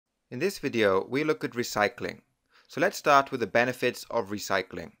In this video, we look at recycling. So let's start with the benefits of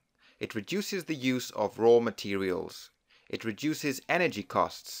recycling. It reduces the use of raw materials. It reduces energy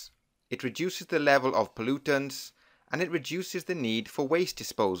costs. It reduces the level of pollutants, and it reduces the need for waste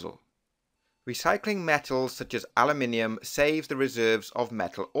disposal. Recycling metals such as aluminium saves the reserves of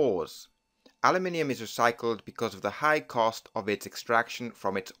metal ores. Aluminium is recycled because of the high cost of its extraction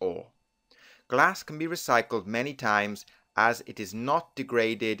from its ore. Glass can be recycled many times as it is not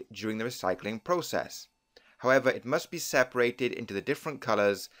degraded during the recycling process. However, it must be separated into the different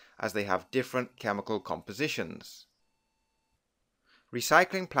colors as they have different chemical compositions.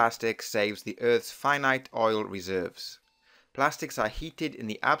 Recycling plastic saves the Earth's finite oil reserves. Plastics are heated in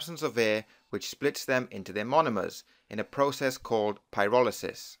the absence of air, which splits them into their monomers in a process called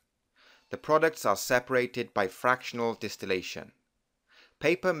pyrolysis. The products are separated by fractional distillation.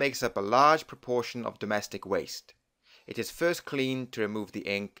 Paper makes up a large proportion of domestic waste. It is first cleaned to remove the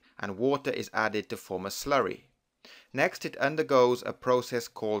ink, and water is added to form a slurry. Next, it undergoes a process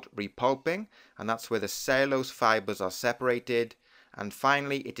called repulping, and that's where the cellulose fibers are separated, and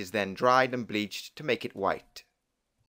finally it is then dried and bleached to make it white.